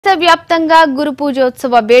దేశవ్యాప్తంగా గురు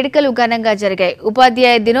పూజోత్సవ వేడుకలు ఘనంగా జరిగాయి.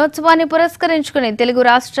 ఉపాధ్యాయ దినోత్సవాన్ని పురస్కరించుకుని తెలుగు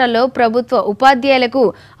రాష్ట్రాల్లో ప్రభుత్వ ఉపాధ్యాయులకు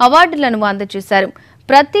అవార్డులను అందజేశారు.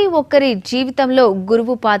 ప్రతి ఒక్కరి జీవితంలో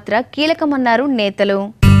గురువు పాత్ర కీలకమన్నారు నేతలు.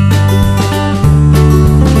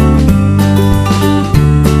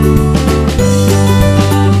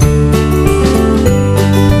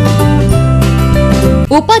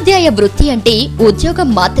 ఉపాధ్యాయ వృత్తి అంటే ఉద్యోగం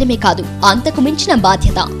మాత్రమే కాదు, అంతకు మించిన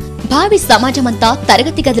బాధ్యత. భావి సమాజమంతా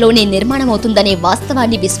తరగతి గదిలోనే నిర్మాణమవుతుందనే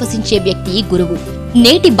వాస్తవాన్ని విశ్వసించే వ్యక్తి గురువు.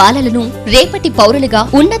 నేటి బాలలను రేపటి పౌరులుగా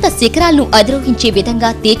ఉన్నత శిఖరాలను అధిరోహించే విధంగా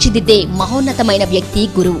తీర్చిదిద్దే మహోన్నతమైన వ్యక్తి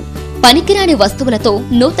గురువు. పనికిరాని వస్తువులతో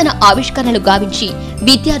నూతన ఆవిష్కరణలు గావించి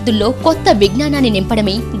విద్యార్థుల్లో కొత్త విజ్ఞానాన్ని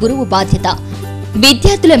నింపడమే గురువు బాధ్యత.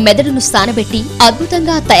 విద్యార్థుల మెదడును స్థానబెట్టి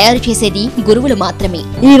అద్భుతంగా తయారు చేసేది గురువులు మాత్రమే.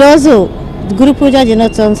 ఈ రోజు గురు పూజా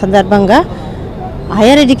దినోత్సవం సందర్భంగా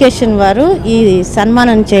హైయర్ ఎడ్యుకేషన్ వారు ఈ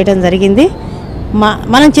సన్మానం చేయడం జరిగింది.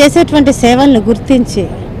 మనం చేసేటువంటి సేవలను గుర్తించి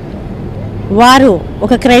వారు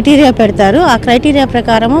ఒక క్రైటీరియా పెడతారు. ఆ క్రైటీరియా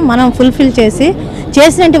ప్రకారము మనం ఫుల్ఫిల్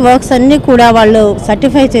చేసినటువంటి వర్క్స్ అన్నీ కూడా వాళ్ళు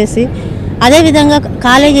సర్టిఫై చేసి, అదేవిధంగా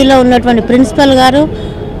కాలేజీలో ఉన్నటువంటి ప్రిన్సిపల్ గారు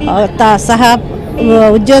సహా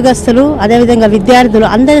ఉద్యోగస్తులు, అదేవిధంగా విద్యార్థులు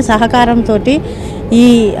అందరి సహకారంతో ఈ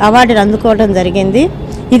అవార్డును అందుకోవడం జరిగింది.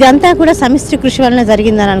 ఇదంతా కూడా సమిష్టి కృషి వలన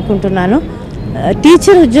జరిగిందని అనుకుంటున్నాను.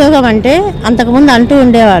 టీచర్ ఉద్యోగం అంటే అంతకుముందు అంటూ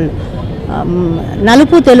ఉండేవాళ్ళు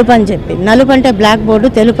నలుపు తెలుపు అని చెప్పి, నలుపు అంటే బ్లాక్ బోర్డు,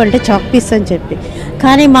 తెలుపు అంటే చాక్ పీస్ అని చెప్పి.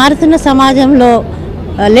 కానీ మారుతున్న సమాజంలో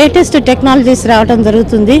లేటెస్ట్ టెక్నాలజీస్ రావడం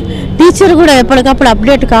జరుగుతుంది. టీచర్ కూడా ఎప్పటికప్పుడు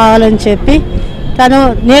అప్డేట్ కావాలని చెప్పి తను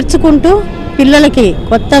నేర్చుకుంటూ పిల్లలకి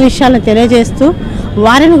కొత్త విషయాలను తెలియజేస్తూ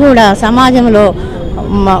వారిని కూడా సమాజంలో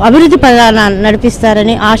అభివృద్ధి పదాన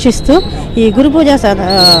నడిపిస్తారని ఆశిస్తూ ఈ గురు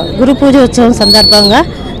పూజోత్సవం సందర్భంగా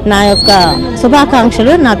నా యొక్క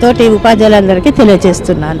శుభాకాంక్షలు నా తోటి ఉపాధ్యాయులందరికీ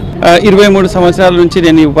తెలియజేస్తున్నాను. 23 సంవత్సరాల నుంచి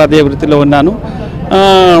నేను ఈ ఉపాధ్యాయ వృత్తిలో ఉన్నాను.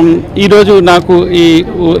 ఈరోజు నాకు ఈ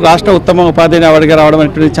రాష్ట్ర ఉత్తమ ఉపాధ్యాయుని అవార్డుగా రావడం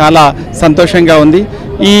అనేటువంటి చాలా సంతోషంగా ఉంది.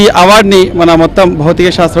 ఈ అవార్డుని మన మొత్తం భౌతిక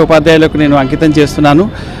శాస్త్ర ఉపాధ్యాయులకు నేను అంకితం చేస్తున్నాను.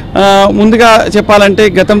 ముందుగా చెప్పాలంటే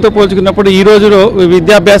గతంతో పోల్చుకున్నప్పుడు ఈ రోజులో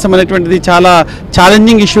విద్యాభ్యాసం అనేటువంటిది చాలా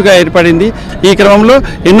ఛాలెంజింగ్ ఇష్యూగా ఏర్పడింది. ఈ క్రమంలో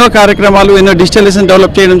ఎన్నో కార్యక్రమాలు, ఎన్నో డిజిటల్ లెసన్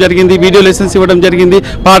డెవలప్ చేయడం జరిగింది, వీడియో లెసన్స్ ఇవ్వడం జరిగింది,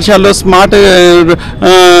 పాఠశాలలో స్మార్ట్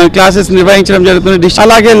క్లాసెస్ నిర్వహించడం జరుగుతుంది.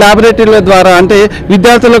 అలాగే ల్యాబొరేటరీల ద్వారా అంటే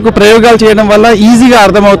విద్యార్థులకు ప్రయోగాలు చేయడం వల్ల ఈజీగా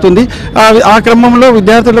అర్థమవుతుంది. ఆ క్రమంలో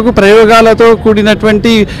విద్యార్థులకు ప్రయోగాలతో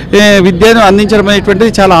కూడినటువంటి విద్యను అందించడం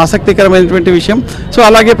అనేటువంటిది చాలా ఆసక్తికరమైనటువంటి విషయం. సో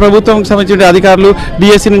అలాగే ప్రభుత్వం సంబంధించిన అధికారులు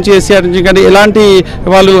డిఎస్సి నుంచి ఎస్సీఆర్ నుంచి కానీ ఎలాంటి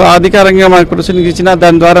వాళ్ళు అధికారంగా మనకు ప్రొసీడింగ్ ఇచ్చినా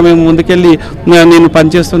దాని ద్వారా మేము ముందుకెళ్ళి నేను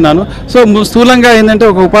పనిచేస్తున్నాను. సో స్థూలంగా ఏంటంటే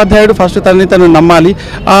ఒక ఉపాధ్యాయుడు ఫస్ట్ తనని తను నమ్మాలి.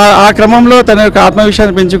 ఆ క్రమంలో తన యొక్క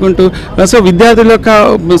ఆత్మవిశ్వాసాన్ని పెంచుకుంటూ సో విద్యార్థుల యొక్క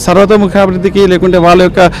సర్వతోముఖాభివృద్ధికి లేకుంటే వాళ్ళ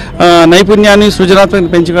యొక్క నైపుణ్యాన్ని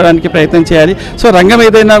సృజనాత్మకత పెంచుకోవడానికి ప్రయత్నం చేయాలి. సో రంగం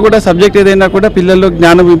ఏదైనా కూడా, సబ్జెక్ట్ ఏదైనా కూడా పిల్లల్లో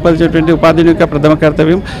జ్ఞానం వింపల్చేటువంటి ఉపాధ్యాయుని యొక్క ప్రథమ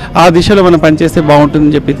కర్తవ్యం. ఆ దిశలో మనం పనిచేస్తే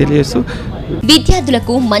బాగుంటుందని చెప్పి తెలియజేస్తూ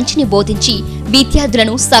విద్యార్థులకు మంచిని బోధించి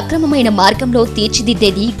విద్యార్థులను సక్రమమైన మార్గంలో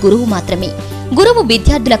తీర్చిదిద్దేది గురువు మాత్రమే. గురువు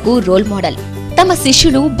విద్యార్థులకు రోల్ మోడల్. తమ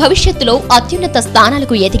శిష్యులు భవిష్యత్తులో అత్యున్నత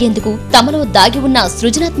స్థానాలకు ఎదిగేందుకు తమలో దాగి ఉన్న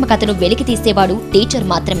సృజనాత్మకతను వెలికితీసేవాడు టీచర్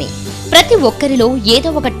మాత్రమే. ప్రతి ఒక్కరిలో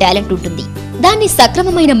ఏదో ఒక టాలెంట్ ఉంటుంది. దాన్ని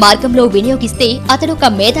సక్రమమైన మార్గంలో వినియోగిస్తే అతడు ఒక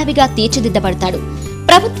మేధావిగా తీర్చిదిద్దబడతాడు.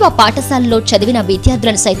 ప్రభుత్వ పాఠశాలలో చదివిన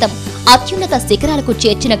విద్యార్థులను సైతం అత్యున్నత శిఖరాలకు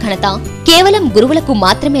చేర్చిన ఘనత కేవలం గురువులకు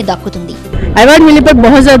మాత్రమే దక్కుతుంది. अवार्ड मिलने पर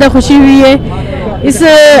बहुत ज़्यादा खुशी हुई है. इस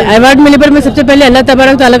अवार्ड मिलने पर मैं सबसे पहले अल्लाह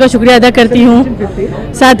तबारक तआला का शुक्रिया अदा करती हूँ,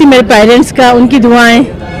 साथ ही मेरे पेरेंट्स का, उनकी दुआएं,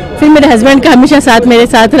 फिर मेरे हस्बैंड का हमेशा साथ मेरे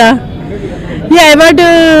साथ रहा. ये अवार्ड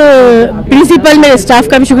प्रिंसिपल, मेरे स्टाफ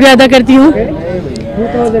का भी शुक्रिया अदा करती हूँ.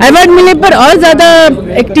 अवार्ड मिलने पर और ज़्यादा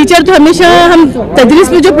एक टीचर तो हमेशा हम तदरीस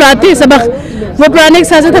में जो पढ़ाते हैं सबक, वो पढ़ाने के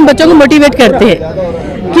साथ साथ हम बच्चों को मोटिवेट करते हैं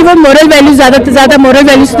कि वो मोरल वैल्यूज ज़्यादा से ज़्यादा मोरल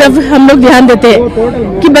वैल्यूज तरफ हम लोग ध्यान देते हैं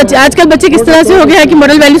कि आजकल बच्चे किस तरह से हो गया है कि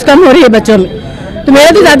मोरल वैल्यूज कम हो रही है बच्चों में. तो मेरा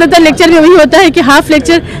तो ज़्यादातर लेक्चर में वही होता है कि हाफ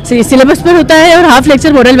लेक्चर सिलेबस पर होता है और हाफ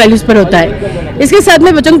लेक्चर मोरल वैल्यूज पर होता है. इसके साथ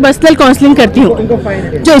मैं बच्चों को पर्सनल काउंसलिंग करती हूँ.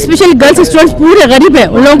 जो स्पेशली गर्ल्स स्टूडेंट्स पूरे गरीब है,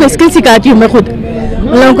 उन लोगों को स्किल सिखाती हूँ मैं खुद.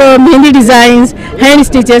 उन लोगों को मेहंदी डिज़ाइन, हैंड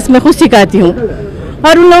स्टिचेस मैं खुद सिखाती हूँ.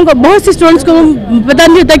 और उन लोगों को, बहुत से स्टूडेंट्स को पता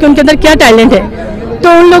नहीं होता कि उनके अंदर क्या टैलेंट है,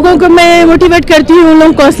 तो उन लोगों को मैं मोटिवेट करती हूँ, उन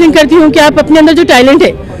लोगों को काउंसलिंग करती हूँ कि आप अपने अंदर जो टैलेंट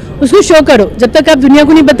है उसको शो करो. जब तक आप दुनिया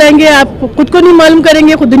को नहीं बताएंगे, आप खुद को नहीं मालूम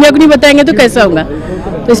करेंगे, खुद दुनिया को नहीं बताएंगे तो कैसा होगा.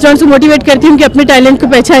 तो स्टूडेंट्स को मोटिवेट करती हूँ कि अपने टैलेंट को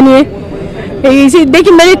पहचानिए. इसी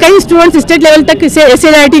देखिए, मेरे कई स्टूडेंट्स स्टेट लेवल तक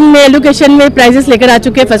ऐसे राइटिंग में, एजुकेशन में प्राइजेस लेकर आ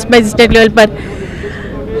चुके हैं, फर्स्ट प्राइज स्टेट लेवल पर.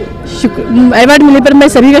 अवार्ड मिलने पर मैं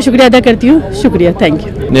सभी का शुक्रिया अदा करती हूँ। शुक्रिया, थैंक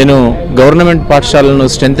यू। నేను గవర్నమెంట్ పాఠశాలను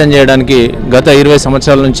స్ట్రెంథెన్ చేయడానికి గత 20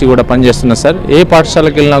 సంవత్సరాల నుంచి కూడా పనిచేస్తున్నా సార్. ఏ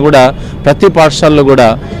పాఠశాలకు వెళ్ళినా కూడా ప్రతి పాఠశాలలో కూడా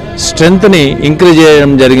స్ట్రెంత్ని ఇంక్రీజ్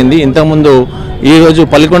చేయడం జరిగింది. ఇంతకుముందు ఈరోజు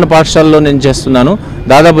పల్లికొండ పాఠశాలలో నేను చేస్తున్నాను.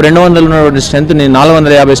 దాదాపు 200 ఉన్నటువంటి స్ట్రెంత్ని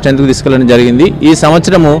 450 స్ట్రెంత్కి తీసుకెళ్ళడం జరిగింది. ఈ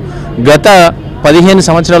సంవత్సరము గత 15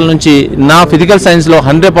 సంవత్సరాల నుంచి నా ఫిజికల్ సైన్స్లో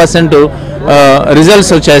 100%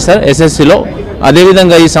 రిజల్ట్స్ వచ్చాయి సార్ ఎస్ఎస్సిలో.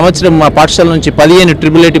 అదేవిధంగా ఈ సంవత్సరం మా పాఠశాల నుంచి 15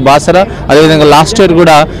 ట్రిపుల్ బాసరా, అదేవిధంగా లాస్ట్ ఇయర్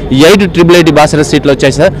కూడా 8 ట్రిపుల్ బాసరా సీట్లు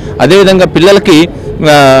వచ్చాయి సార్. అదేవిధంగా పిల్లలకి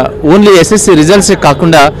ఓన్లీ ఎస్ఎస్సి రిజల్ట్సే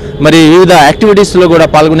కాకుండా మరి వివిధ యాక్టివిటీస్లో కూడా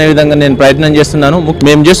పాల్గొనే విధంగా నేను ప్రయత్నం చేస్తున్నాను.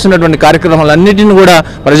 మేము చేస్తున్నటువంటి కార్యక్రమాలన్నింటినీ కూడా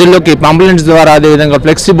ప్రజల్లోకి పాంప్లెంట్స్ ద్వారా, అదేవిధంగా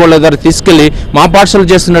ఫ్లెక్సీ బోర్డుల ద్వారా తీసుకెళ్లి మా పాఠశాలలో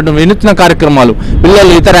చేస్తున్నటువంటి వినూత్న కార్యక్రమాలు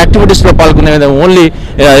పిల్లలు ఇతర యాక్టివిటీస్లో పాల్గొనే విధంగా ఓన్లీ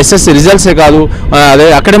ఎస్ఎస్సి రిజల్ట్సే కాదు, అదే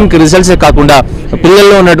అకాడమిక్ రిజల్ట్సే కాకుండా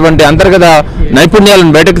పిల్లల్లో ఉన్నటువంటి అంతర్గత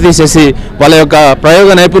నైపుణ్యాలను బయటకు తీసేసి వాళ్ళ యొక్క ప్రయోగ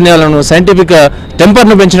నైపుణ్యాలను, సైంటిఫిక్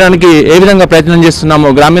టెంపర్ను పెంచడానికి ఏ విధంగా ప్రయత్నం చేస్తున్నామో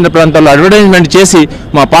గ్రామీణ ప్రాంతాల్లో అడ్వర్టైజ్మెంట్ చేసి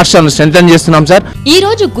మా పాఠశాలను స్ట్రెంథెన్ చేస్తున్నాం సార్. ఈ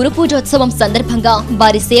రోజు గురు పూజోత్సవం సందర్భంగా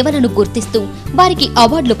వారి సేవలను గుర్తిస్తూ వారికి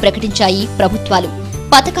అవార్డులు ప్రకటించాయి ప్రభుత్వాలు,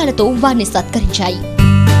 పథకాలతో వారిని సత్కరించాయి.